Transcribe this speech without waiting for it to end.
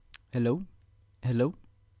Hello? Hello?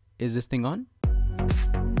 Is this thing on?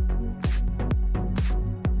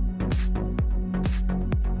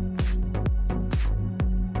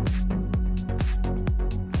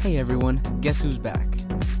 Hey everyone, guess who's back?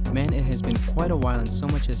 Man, it has been quite a while and so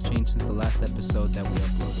much has changed since the last episode that we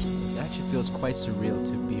uploaded. It actually feels quite surreal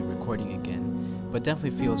to be recording again, but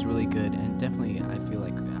definitely feels really good and definitely I feel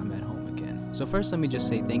like I'm at home again. So first let me just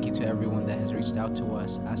say thank you to everyone that has reached out to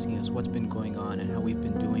us, asking us what's been going on and how we've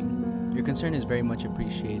been doing. Your concern is very much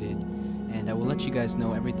appreciated, and I will let you guys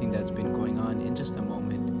know everything that's been going on in just a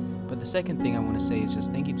moment. But the second thing I want to say is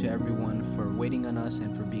just thank you to everyone for waiting on us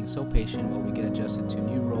and for being so patient while we get adjusted to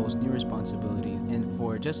new roles, new responsibilities, and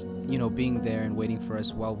for just, being there and waiting for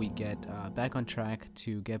us while we get back on track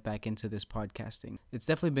to get back into this podcasting. It's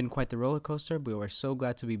definitely been quite the roller coaster, but we're so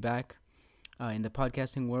glad to be back in the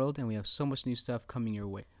podcasting world, and we have so much new stuff coming your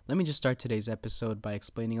way. Let me just start today's episode by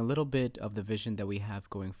explaining a little bit of the vision that we have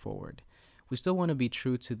going forward. We still want to be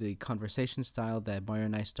true to the conversation style that Mario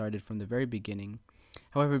and I started from the very beginning.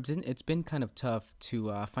 However, it's been kind of tough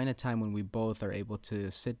to find a time when we both are able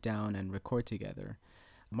to sit down and record together.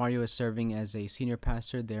 Mario is serving as a senior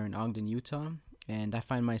pastor there in Ogden, Utah, and I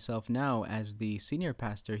find myself now as the senior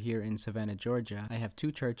pastor here in Savannah, Georgia. I have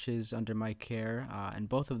two churches under my care, and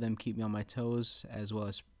both of them keep me on my toes as well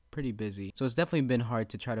as pretty busy. So it's definitely been hard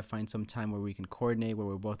to try to find some time where we can coordinate, where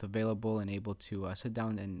we're both available and able to sit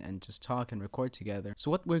down and just talk and record together.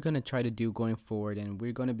 So what we're going to try to do going forward, and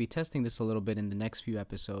we're going to be testing this a little bit in the next few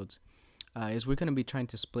episodes, is we're going to be trying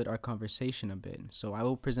to split our conversation a bit. So I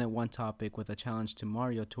will present one topic with a challenge to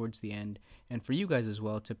Mario towards the end, and for you guys as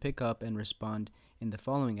well to pick up and respond in the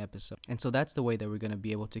following episode. And so that's the way that we're going to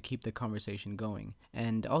be able to keep the conversation going,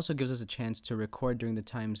 and also gives us a chance to record during the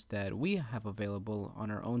times that we have available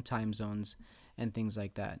on our own time zones and things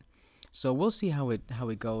like that. So we'll see how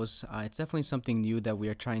it goes. It's definitely something new that we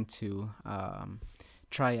are trying to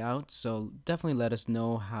try out, so definitely let us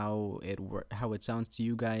know how it sounds to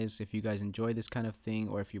you guys, if you guys enjoy this kind of thing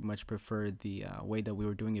or if you much prefer the way that we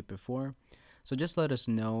were doing it before. So just let us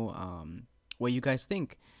know what you guys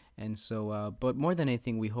think. And so, but more than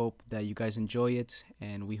anything, we hope that you guys enjoy it,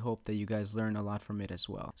 and we hope that you guys learn a lot from it as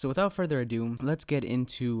well. So without further ado, let's get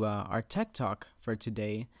into our tech talk for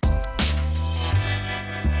today.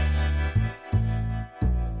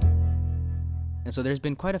 And so there's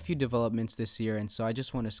been quite a few developments this year, and so I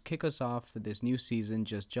just want to kick us off for this new season,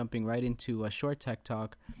 just jumping right into a short tech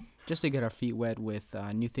talk, just to get our feet wet with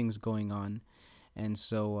new things going on. And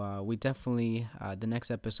so we definitely, the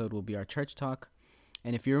next episode will be our church talk.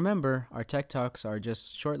 And if you remember, our tech talks are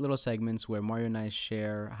just short little segments where Mario and I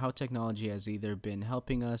share how technology has either been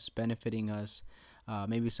helping us, benefiting us,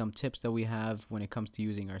 maybe some tips that we have when it comes to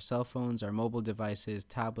using our cell phones, our mobile devices,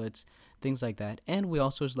 tablets, things like that. And we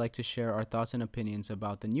also like to share our thoughts and opinions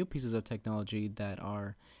about the new pieces of technology that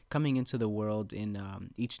are coming into the world in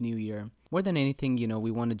each new year. More than anything, we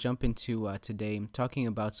want to jump into today talking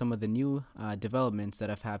about some of the new developments that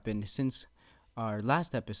have happened since our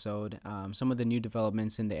last episode, some of the new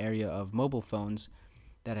developments in the area of mobile phones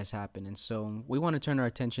that has happened. And so we want to turn our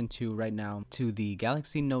attention to right now to the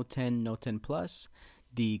Galaxy Note 10, Note 10 Plus,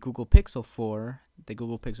 the Google Pixel 4, the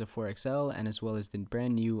Google Pixel 4 XL, and as well as the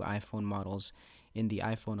brand new iPhone models in the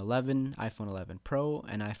iPhone 11, iPhone 11 Pro,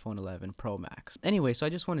 and iPhone 11 Pro Max. Anyway, so I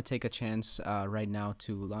just want to take a chance right now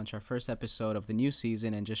to launch our first episode of the new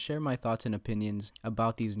season and just share my thoughts and opinions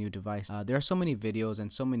about these new devices. There are so many videos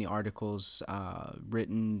and so many articles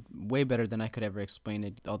written way better than I could ever explain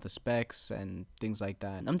it, all the specs and things like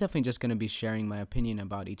that. I'm definitely just going to be sharing my opinion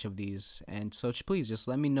about each of these, and so please just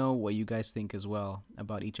let me know what you guys think as well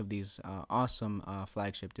about each of these awesome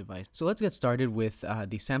flagship devices. So let's get started with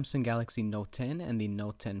the Samsung Galaxy Note 10 and the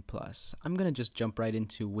Note 10 Plus. I'm gonna just jump right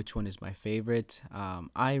into which one is my favorite.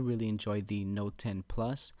 I really enjoy the Note 10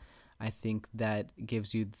 Plus. I think that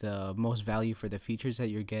gives you the most value for the features that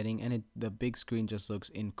you're getting, and the big screen just looks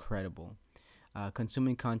incredible.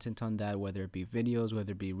 Consuming content on that, whether it be videos,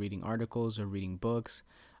 whether it be reading articles or reading books,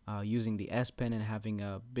 using the S Pen and having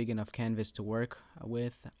a big enough canvas to work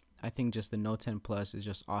with, I think just the Note 10 Plus is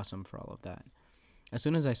just awesome for all of that. As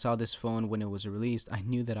soon as I saw this phone when it was released, I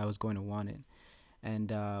knew that I was going to want it.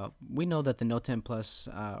 And we know that the Note 10 Plus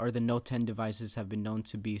or the Note 10 devices have been known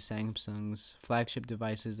to be Samsung's flagship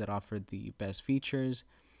devices that offer the best features.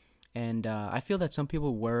 And I feel that some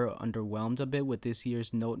people were underwhelmed a bit with this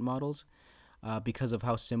year's Note models because of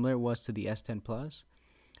how similar it was to the S10 Plus.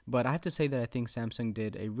 But I have to say that I think Samsung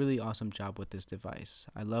did a really awesome job with this device.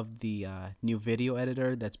 I love the new video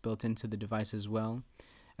editor that's built into the device as well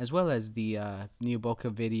as the new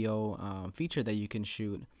bokeh video feature that you can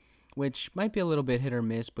shoot which might be a little bit hit or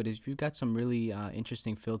miss. But if you've got some really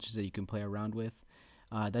interesting filters that you can play around with,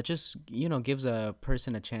 that just gives a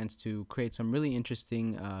person a chance to create some really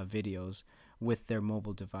interesting videos with their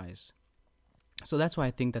mobile device. So that's why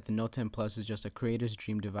I think that the Note 10 Plus is just a creator's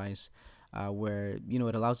dream device, where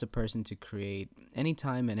it allows the person to create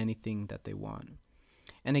anytime and anything that they want.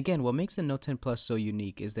 And again, what makes the Note 10 Plus so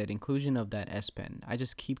unique is that inclusion of that S Pen. I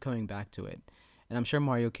just keep coming back to it. And I'm sure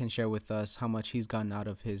Mario can share with us how much he's gotten out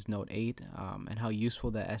of his Note 8, and how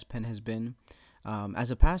useful that S Pen has been. As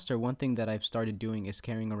a pastor, one thing that I've started doing is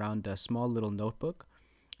carrying around a small little notebook.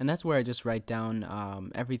 And that's where I just write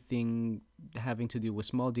down everything having to do with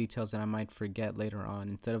small details that I might forget later on.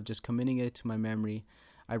 Instead of just committing it to my memory,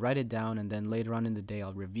 I write it down, and then later on in the day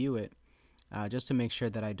I'll review it, just to make sure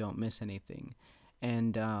that I don't miss anything.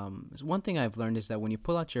 And one thing I've learned is that when you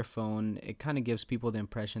pull out your phone, it kind of gives people the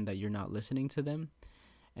impression that you're not listening to them.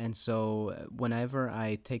 And so whenever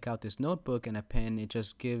I take out this notebook and a pen, it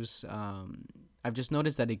just gives, I've just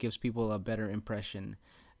noticed that it gives people a better impression,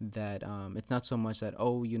 that it's not so much that,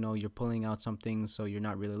 oh, you're pulling out something, so you're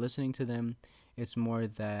not really listening to them. It's more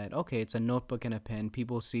that, okay, it's a notebook and a pen.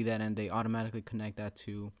 People see that and they automatically connect that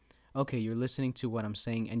to, okay, you're listening to what I'm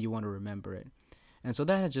saying and you want to remember it. And so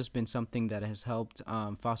that has just been something that has helped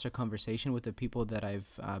foster conversation with the people that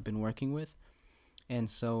I've been working with. And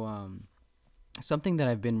so something that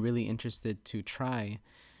I've been really interested to try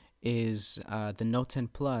is the Note 10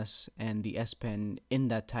 Plus and the S Pen in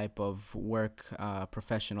that type of work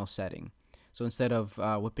professional setting. So instead of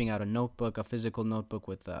whipping out a notebook, a physical notebook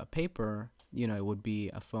with paper, it would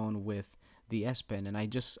be a phone with the S Pen. And I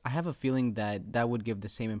have a feeling that that would give the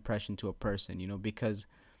same impression to a person, because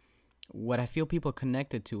what I feel people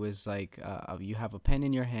connected to is like you have a pen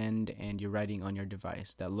in your hand and you're writing on your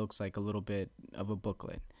device that looks like a little bit of a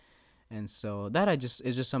booklet. And so that is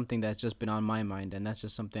just something that's just been on my mind, and that's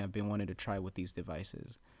just something I've been wanting to try with these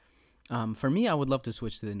devices. For me, I would love to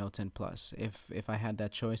switch to the Note 10 Plus if I had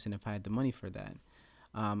that choice and if I had the money for that.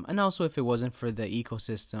 And also if it wasn't for the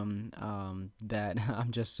ecosystem, that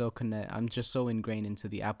I'm just so ingrained into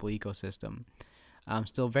the Apple ecosystem. I'm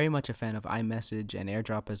still very much a fan of iMessage and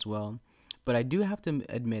AirDrop as well. But I do have to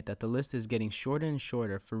admit that the list is getting shorter and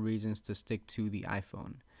shorter for reasons to stick to the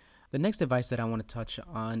iPhone. The next device that I want to touch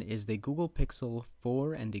on is the Google Pixel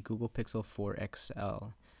 4 and the Google Pixel 4 XL.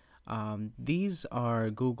 These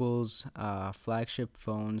are Google's flagship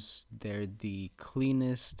phones. They're the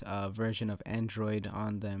cleanest version of Android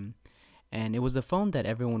on them. And it was the phone that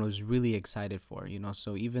everyone was really excited for,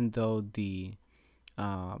 So even though the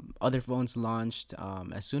other phones launched,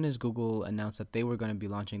 as soon as Google announced that they were going to be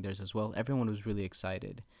launching theirs as well, everyone was really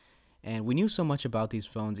excited. And we knew so much about these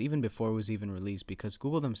phones even before it was even released, because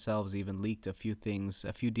Google themselves even leaked a few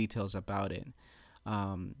details about it.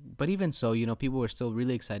 But even so, people were still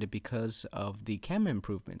really excited because of the camera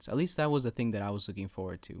improvements. At least that was the thing that I was looking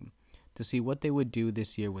forward to see what they would do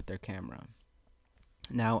this year with their camera.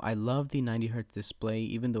 Now, I love the 90 hertz display,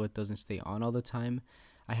 even though it doesn't stay on all the time.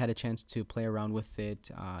 I had a chance to play around with it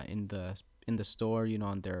in the store,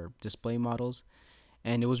 on their display models.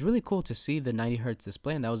 And it was really cool to see the 90 hertz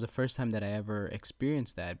display, and that was the first time that I ever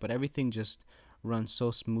experienced that. But everything just runs so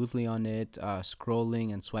smoothly on it,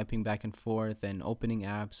 scrolling and swiping back and forth and opening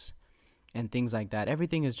apps and things like that.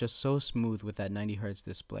 Everything is just so smooth with that 90 hertz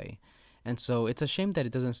display. And so it's a shame that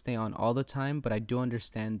it doesn't stay on all the time, but I do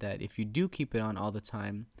understand that if you do keep it on all the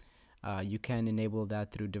time, you can enable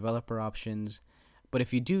that through developer options. But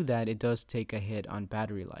if you do that, it does take a hit on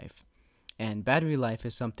battery life. And battery life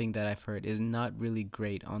is something that I've heard is not really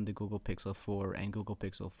great on the Google Pixel 4 and Google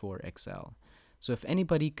Pixel 4 XL. So if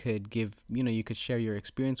anybody could you could share your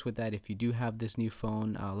experience with that. If you do have this new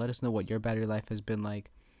phone, let us know what your battery life has been like.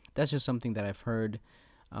 That's just something that I've heard.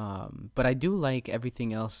 But I do like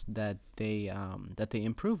everything else that they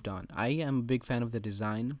improved on. I am a big fan of the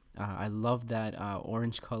design. I love that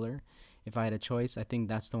orange color. If I had a choice, I think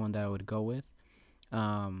that's the one that I would go with.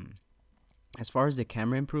 As far as the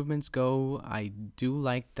camera improvements go, I do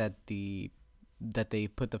like that they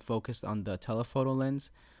put the focus on the telephoto lens.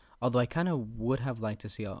 Although I kind of would have liked to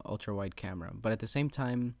see an ultra wide camera, but at the same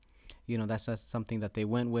time, that's not something that they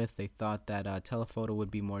went with. They thought that telephoto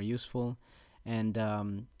would be more useful.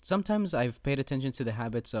 And sometimes I've paid attention to the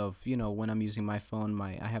habits of, when I'm using my phone.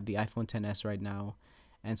 I have the iPhone XS right now,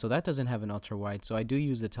 and so that doesn't have an ultra wide. So I do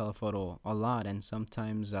use the telephoto a lot, and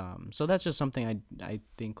sometimes so that's just something I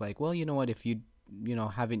think like, well, you know what, if you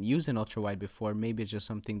haven't used an ultra wide before, maybe it's just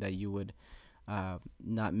something that you would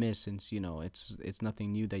not miss, since it's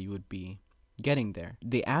nothing new that you would be getting there.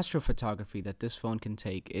 The astrophotography that this phone can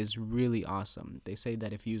take is really awesome. They say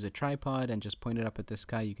that if you use a tripod and just point it up at the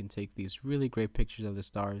sky, you can take these really great pictures of the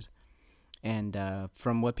stars. And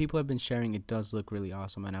from what people have been sharing, it does look really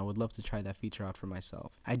awesome, and I would love to try that feature out for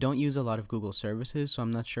myself. I don't use a lot of Google services, so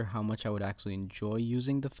I'm not sure how much I would actually enjoy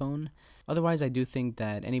using the phone. Otherwise, I do think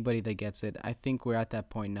that anybody that gets it, I think we're at that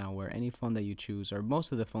point now where any phone that you choose, or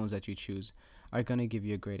most of the phones that you choose, are going to give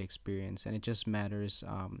you a great experience, and it just matters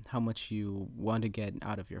how much you want to get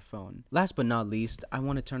out of your phone. Last but not least, I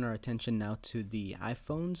want to turn our attention now to the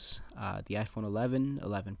iPhones, the iPhone 11,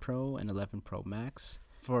 11 Pro, and 11 Pro Max.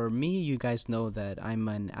 For me, you guys know that I'm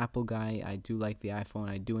an Apple guy. I do like the iPhone.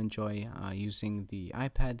 I do enjoy using the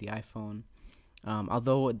iPad, the iPhone.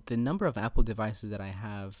 Although the number of Apple devices that I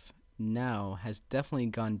have now has definitely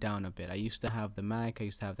gone down a bit. I used to have the Mac, I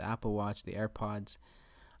used to have the Apple Watch, the AirPods.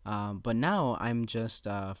 But now I'm just,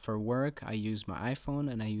 for work, I use my iPhone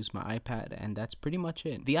and I use my iPad, and that's pretty much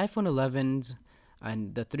it. The iPhone 11s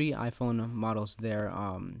and the 3 iPhone models there,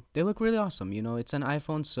 they look really awesome. You know, it's an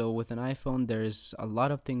iPhone, so with an iPhone, there's a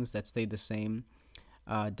lot of things that stay the same.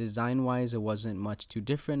 Design-wise, it wasn't much too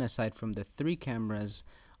different, aside from the 3 cameras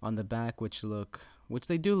on the back, which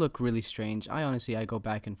they do look really strange. I go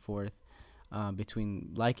back and forth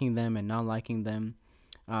between liking them and not liking them.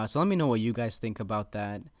 So let me know what you guys think about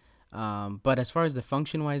that. But as far as the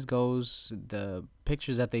function-wise goes, the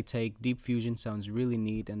pictures that they take, Deep Fusion sounds really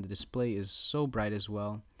neat, and the display is so bright as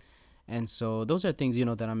well. And so those are things,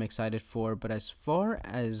 that I'm excited for. But as far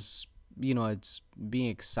as, it's being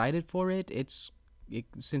excited for it,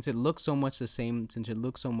 since it looks so much the same, since it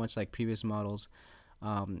looks so much like previous models,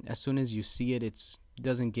 as soon as you see it, it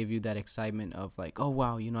doesn't give you that excitement of like, oh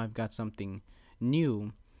wow, I've got something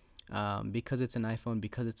new. Because it's an iPhone,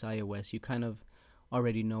 because it's iOS, you kind of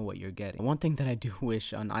already know what you're getting. One thing that I do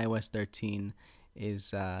wish on iOS 13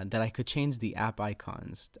 is that I could change the app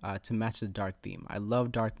icons to match the dark theme. I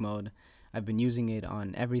love dark mode. I've been using it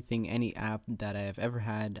on everything, any app that I've ever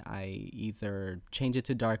had. I either change it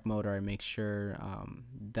to dark mode or I make sure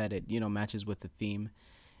that it matches with the theme.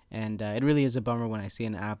 And it really is a bummer when I see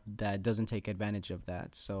an app that doesn't take advantage of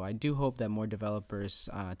that. So I do hope that more developers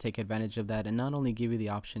take advantage of that and not only give you the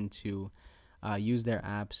option to use their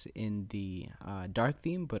apps in the dark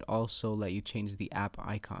theme, but also let you change the app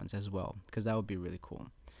icons as well, because that would be really cool.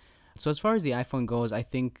 So as far as the iPhone goes, I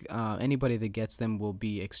think anybody that gets them will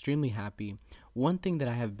be extremely happy. One thing that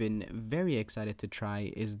I have been very excited to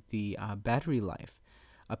try is the battery life.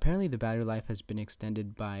 Apparently, the battery life has been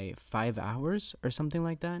extended by 5 hours or something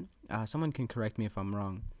like that. Someone can correct me if I'm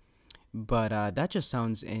wrong. But that just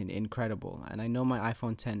sounds incredible. And I know my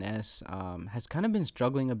iPhone XS has kind of been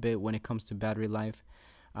struggling a bit when it comes to battery life.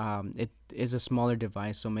 It is a smaller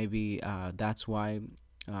device, so maybe that's why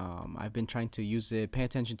I've been trying to pay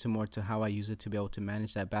attention to how I use it to be able to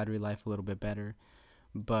manage that battery life a little bit better.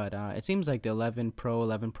 But it seems like the 11 Pro,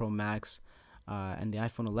 11 Pro Max, and the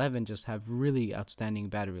iPhone 11 just have really outstanding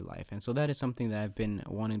battery life. And so that is something that I've been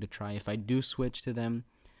wanting to try. If I do switch to them,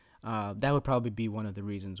 that would probably be one of the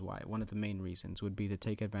reasons why. One of the main reasons would be to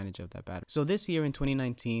take advantage of that battery. So this year in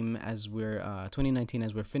 2019, as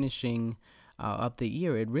we're finishing up the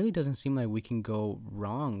year, it really doesn't seem like we can go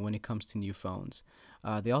wrong when it comes to new phones.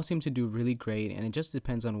 They all seem to do really great, and it just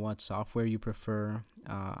depends on what software you prefer,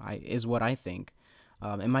 is what I think.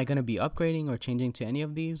 Am I going to be upgrading or changing to any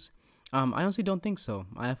of these? I honestly don't think so.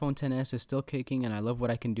 My iPhone XS is still kicking, and I love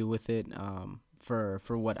what I can do with it for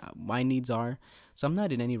what my needs are. So I'm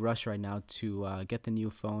not in any rush right now to get the new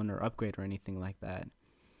phone or upgrade or anything like that.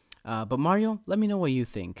 But Mario, let me know what you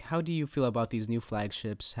think. How do you feel about these new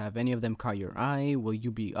flagships? Have any of them caught your eye? Will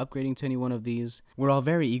you be upgrading to any one of these? We're all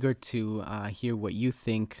very eager to hear what you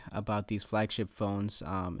think about these flagship phones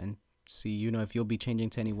and see, if you'll be changing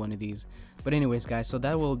to any one of these. But anyways, guys, so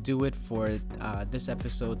that will do it for this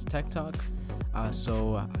episode's Tech Talk.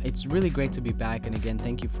 So it's really great to be back, and again,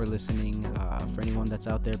 thank you for listening. For anyone that's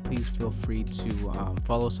out there, please feel free to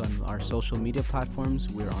follow us on our social media platforms.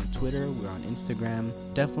 We're on Twitter, we're on Instagram.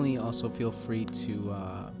 Definitely also feel free to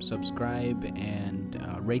subscribe and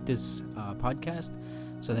rate this podcast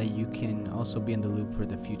so that you can also be in the loop for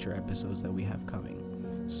the future episodes that we have coming.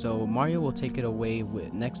 So Mario will take it away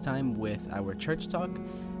next time with our church talk,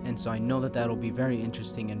 and so I know that that'll be very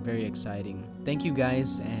interesting and very exciting. Thank you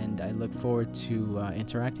guys, and I look forward to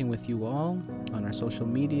interacting with you all on our social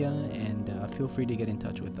media, and feel free to get in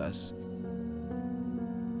touch with us.